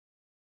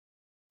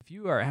if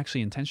you are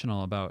actually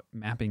intentional about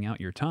mapping out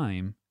your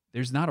time,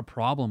 there's not a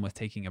problem with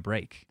taking a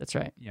break, That's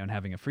right. and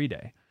having a free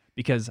day,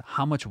 because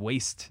how much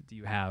waste do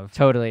you have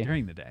Totally.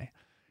 during the day?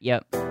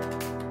 Yep.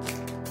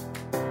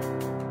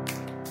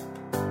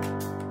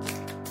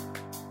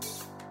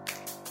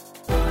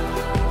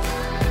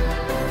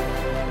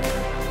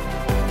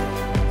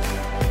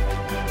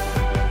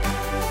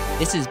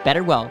 This is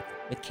Better Wealth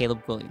with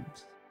Caleb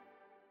Williams.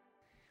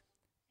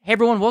 Hey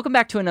everyone, welcome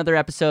back to another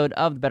episode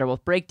of the Better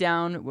Wealth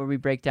Breakdown, where we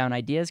break down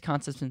ideas,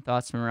 concepts, and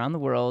thoughts from around the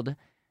world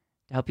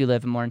to help you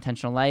live a more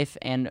intentional life.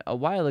 And a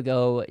while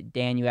ago,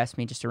 Dan, you asked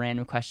me just a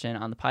random question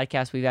on the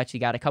podcast. We've actually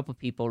got a couple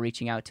people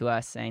reaching out to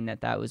us saying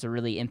that was a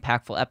really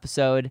impactful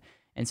episode.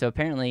 And so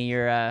apparently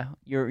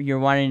you're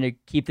wanting to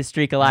keep the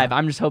streak alive.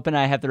 I'm just hoping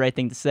I have the right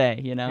thing to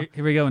say,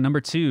 Here we go. Number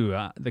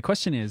 2. The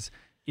question is,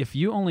 if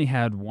you only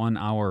had 1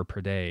 hour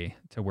per day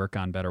to work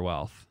on Better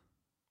Wealth,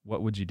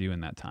 what would you do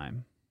in that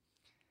time?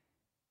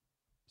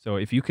 So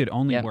if you could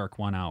only work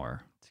 1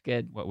 hour, it's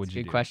good. What would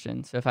you do? Good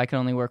question. So if I could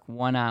only work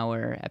 1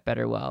 hour at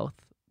Better Wealth,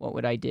 what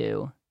would I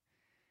do?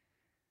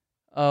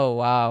 Oh,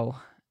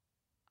 wow.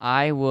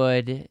 I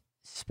would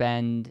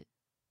spend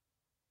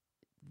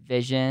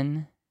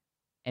vision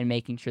and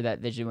making sure that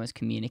vision was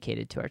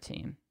communicated to our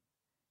team.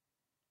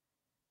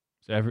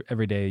 So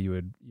every day you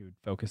would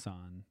focus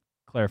on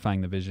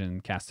clarifying the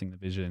vision, casting the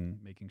vision,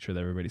 making sure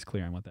that everybody's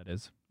clear on what that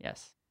is.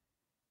 Yes.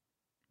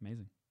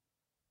 Amazing.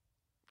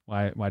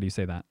 Why do you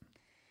say that?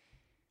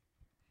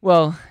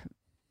 Well,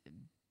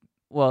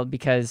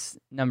 because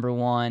number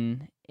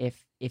one,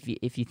 if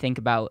you think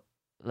about,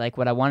 like,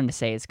 what I wanted to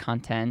say is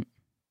content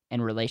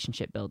and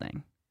relationship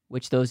building,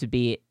 which those would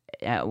be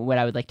what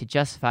I would like to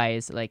justify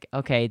is, like,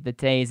 okay, the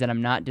days that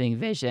I'm not doing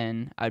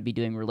vision, I would be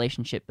doing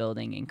relationship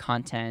building and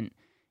content.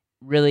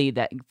 Really,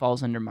 that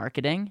falls under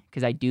marketing,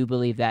 because I do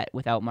believe that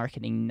without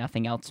marketing,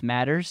 nothing else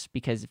matters,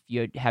 because if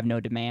you have no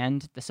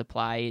demand,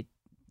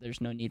 there's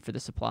no need for the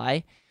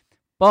supply.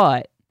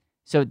 But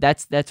so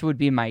that would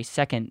be my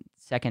second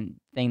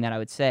thing that I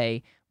would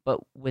say. But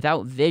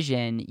without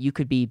vision, you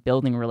could be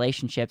building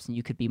relationships and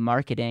you could be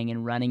marketing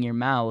and running your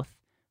mouth.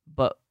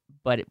 But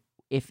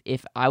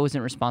if I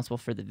wasn't responsible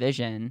for the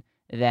vision,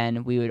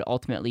 then we would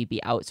ultimately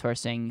be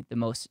outsourcing the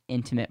most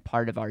intimate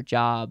part of our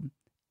job,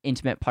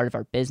 intimate part of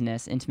our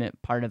business, intimate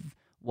part of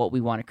what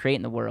we want to create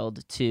in the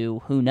world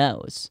to who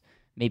knows,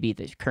 maybe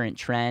the current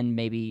trend,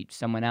 maybe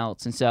someone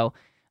else. And so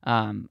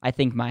I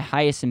think my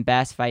highest and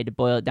best, if I had to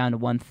boil it down to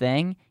one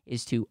thing,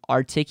 is to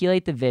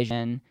articulate the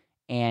vision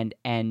and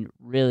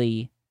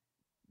really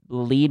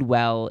lead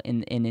well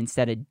in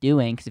instead of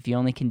doing, because if you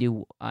only can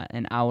do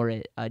an hour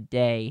a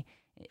day,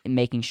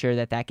 making sure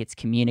that gets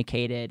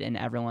communicated and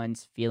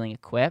everyone's feeling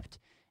equipped.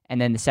 And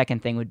then the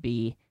second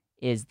thing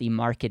is the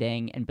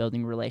marketing and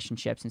building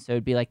relationships. And so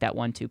it'd be like that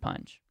 1-2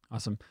 punch.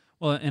 Awesome.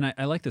 Well, and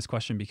I like this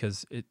question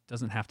because it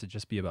doesn't have to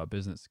just be about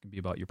business. It can be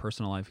about your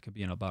personal life. It could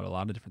be about a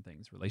lot of different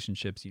things,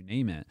 relationships, you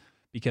name it.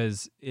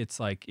 Because it's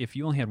like, if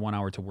you only had 1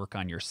 hour to work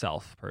on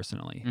yourself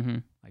personally,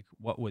 like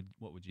what would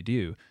you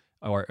do?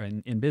 Or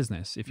in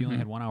business, if you only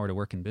had 1 hour to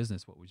work in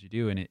business, what would you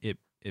do? And it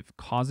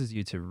causes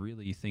you to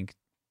really think,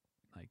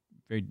 like,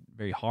 very,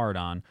 very hard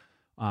on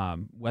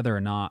whether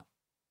or not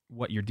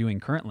what you're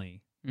doing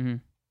currently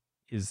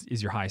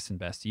is your highest and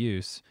best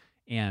use.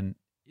 And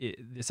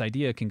this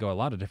idea can go a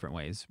lot of different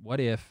ways. What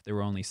if there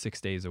were only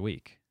 6 days a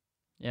week?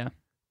 Yeah.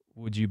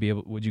 Would you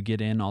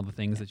get in all the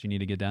things that you need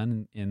to get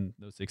done in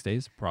those 6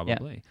 days?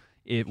 Probably.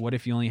 Yeah. What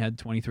if you only had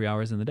 23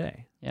 hours in the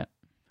day? Yeah.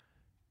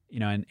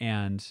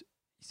 And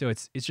so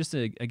it's just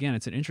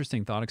it's an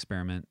interesting thought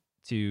experiment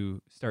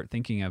to start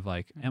thinking of,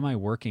 like, am I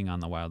working on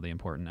the wildly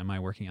important? Am I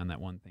working on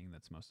that one thing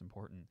that's most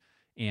important?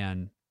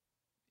 And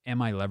am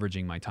I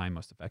leveraging my time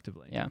most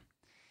effectively? Yeah.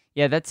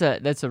 Yeah, that's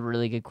a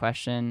really good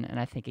question, and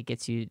I think it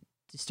gets you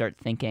to start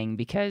thinking,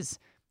 because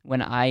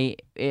when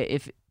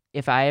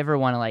if I ever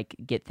want to, like,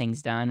 get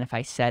things done, if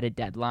I set a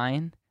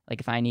deadline, like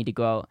if I need to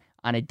go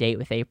on a date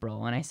with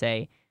April and I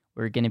say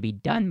we're going to be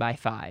done by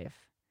 5,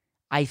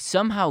 I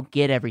somehow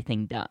get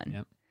everything done.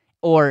 Yep.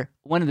 Or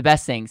one of the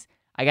best things,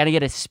 I got to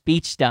get a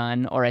speech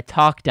done or a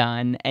talk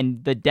done,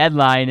 and the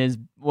deadline is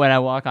when I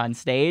walk on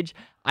stage.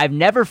 I've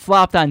never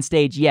flopped on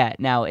stage yet.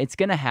 Now, it's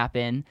going to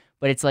happen,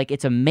 but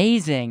it's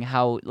amazing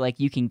how, like,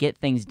 you can get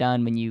things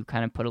done when you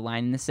kind of put a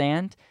line in the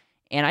sand.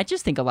 And I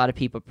just think a lot of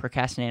people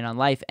procrastinate on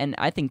life, and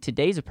I think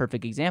today's a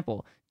perfect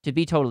example. To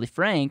be totally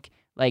frank,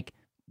 like,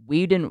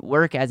 we didn't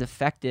work as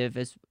effective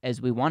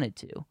as we wanted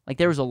to. Like,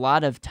 there was a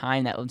lot of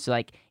time that was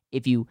like,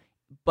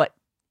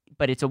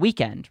 but it's a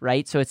weekend,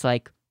 right? So it's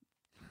like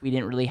we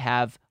didn't really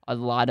have a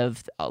lot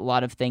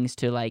of things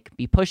to, like,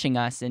 be pushing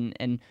us,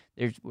 and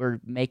we're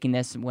making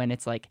this when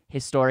it's like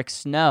historic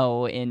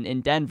snow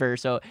in Denver,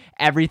 so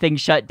everything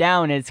shut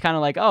down, and it's kind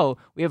of like, oh,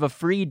 we have a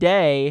free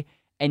day.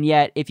 And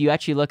yet, if you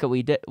actually look at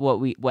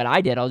what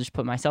I did, I'll just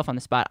put myself on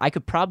the spot. I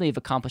could probably have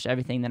accomplished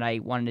everything that I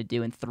wanted to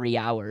do in 3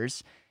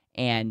 hours.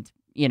 And,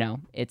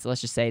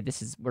 let's just say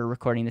we're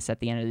recording this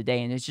at the end of the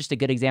day, and it's just a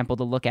good example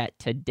to look at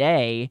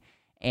today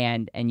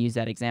and use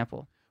that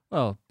example.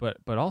 Well, but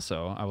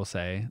also I will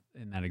say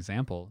in that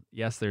example,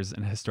 yes, there's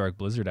an historic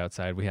blizzard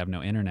outside. We have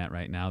no internet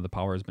right now. The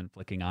power has been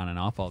flicking on and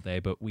off all day,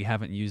 but we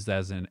haven't used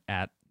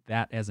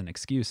that as an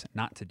excuse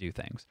not to do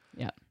things.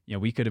 Yeah.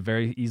 We could have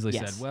very easily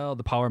Yes. said, well,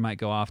 the power might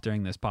go off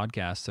during this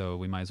podcast, so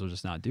we might as well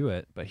just not do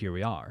it. But here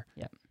we are.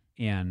 Yeah.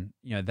 And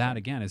that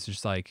again is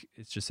just like,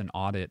 it's just an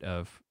audit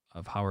of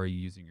how are you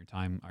using your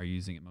time? Are you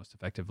using it most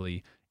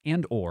effectively?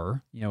 And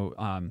or,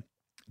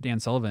 Dan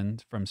Sullivan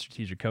from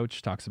Strategic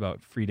Coach talks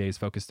about free days,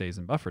 focus days,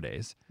 and buffer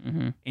days.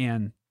 Mm-hmm.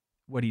 And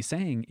what he's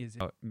saying is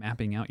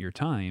mapping out your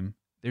time.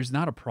 There's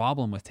not a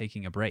problem with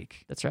taking a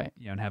break, That's right.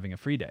 and having a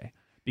free day,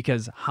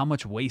 because how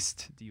much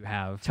waste do you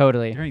have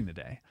Totally. during the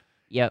day?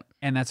 Yep.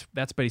 And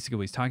that's basically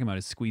what he's talking about,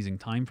 is squeezing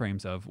time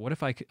frames of, what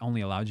if I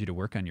only allowed you to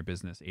work on your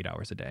business 8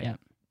 hours a day Yep.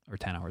 or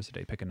 10 hours a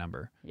day, pick a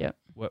number. Yep.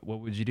 What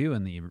would you do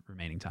in the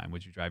remaining time?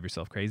 Would you drive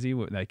yourself crazy?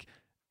 What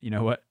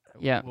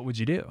Yeah. would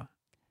you do?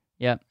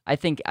 Yeah, I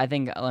think let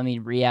me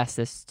re-ask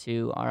this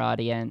to our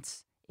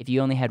audience. If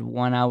you only had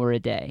 1 hour a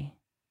day,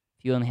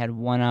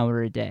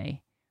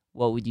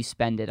 what would you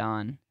spend it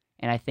on?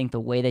 And I think the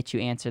way that you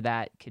answer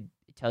that could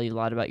tell you a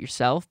lot about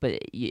yourself, but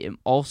it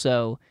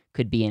also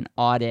could be an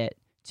audit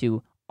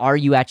to, are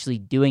you actually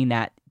doing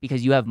that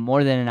because you have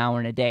more than an hour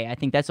in a day? I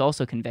think that's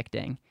also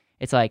convicting.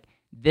 It's like,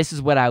 this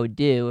is what I would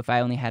do if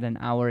I only had an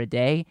hour a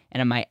day, and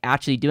am I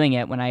actually doing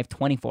it when I have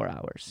 24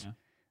 hours? Yeah.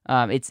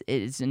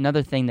 It's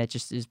another thing that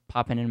just is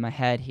popping in my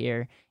head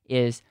here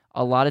is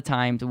a lot of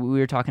times we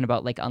were talking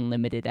about like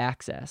unlimited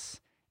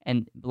access,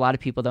 and a lot of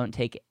people don't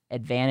take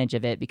advantage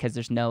of it because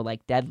there's no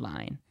like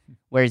deadline.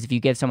 Whereas if you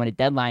give someone a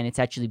deadline, it's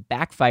actually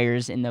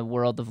backfires in the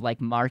world of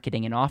like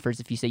marketing and offers.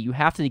 If you say you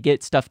have to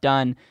get stuff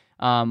done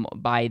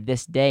by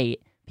this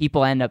date,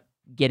 people end up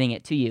getting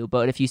it to you.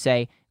 But if you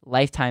say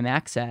lifetime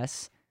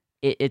access,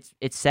 it's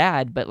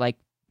sad, but like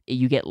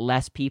you get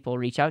less people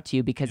reach out to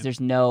you because Yep.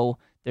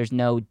 there's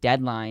no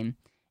deadline.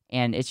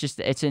 And it's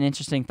an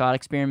interesting thought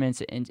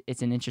experiment.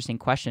 It's an interesting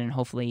question. And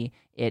hopefully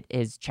it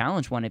has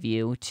challenged one of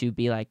you to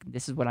be like,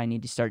 this is what I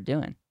need to start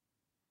doing.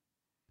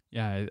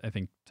 Yeah, I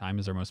think time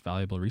is our most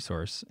valuable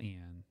resource,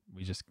 and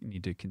we just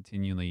need to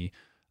continually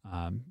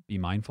be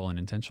mindful and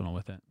intentional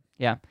with it.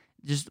 Yeah.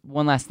 Just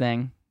one last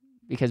thing,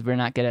 because we're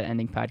not good at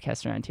ending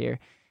podcasts around here,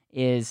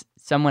 is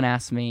someone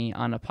asked me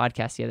on a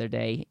podcast the other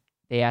day,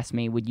 they asked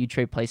me, would you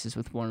trade places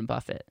with Warren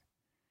Buffett?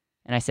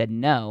 And I said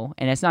no.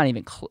 And it's not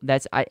even,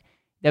 that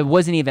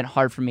wasn't even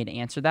hard for me to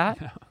answer that.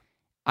 Yeah.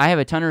 I have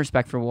a ton of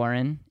respect for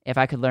Warren. If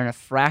I could learn a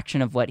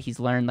fraction of what he's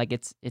learned, like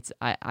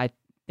I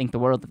think the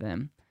world of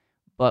him.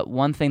 But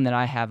one thing that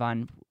I have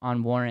on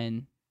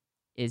Warren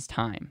is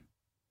time.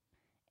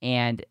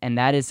 And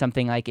that is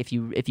something like if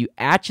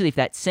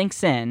that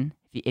sinks in,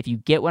 if you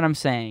get what I'm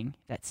saying,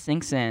 if that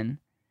sinks in,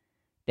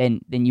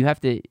 then you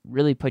have to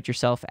really put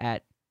yourself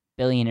at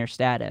billionaire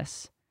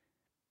status,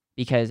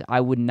 because I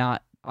would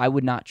not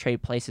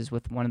trade places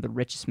with one of the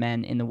richest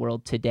men in the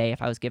world today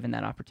if I was given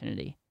that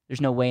opportunity.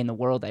 There's no way in the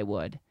world I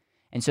would.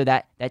 And so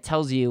that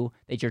tells you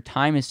that your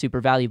time is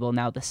super valuable.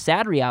 Now, the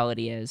sad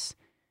reality is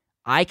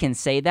I can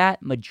say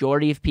that.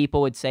 Majority of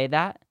people would say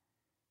that.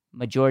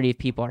 Majority of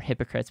people are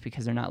hypocrites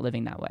because they're not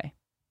living that way.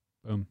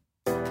 Boom.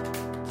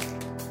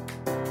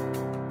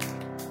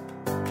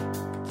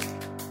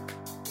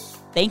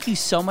 Thank you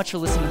so much for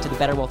listening to the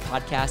Better Wealth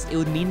Podcast. It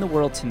would mean the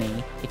world to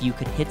me if you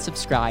could hit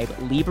subscribe,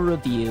 leave a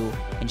review,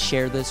 and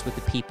share this with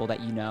the people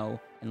that you know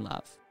and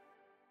love.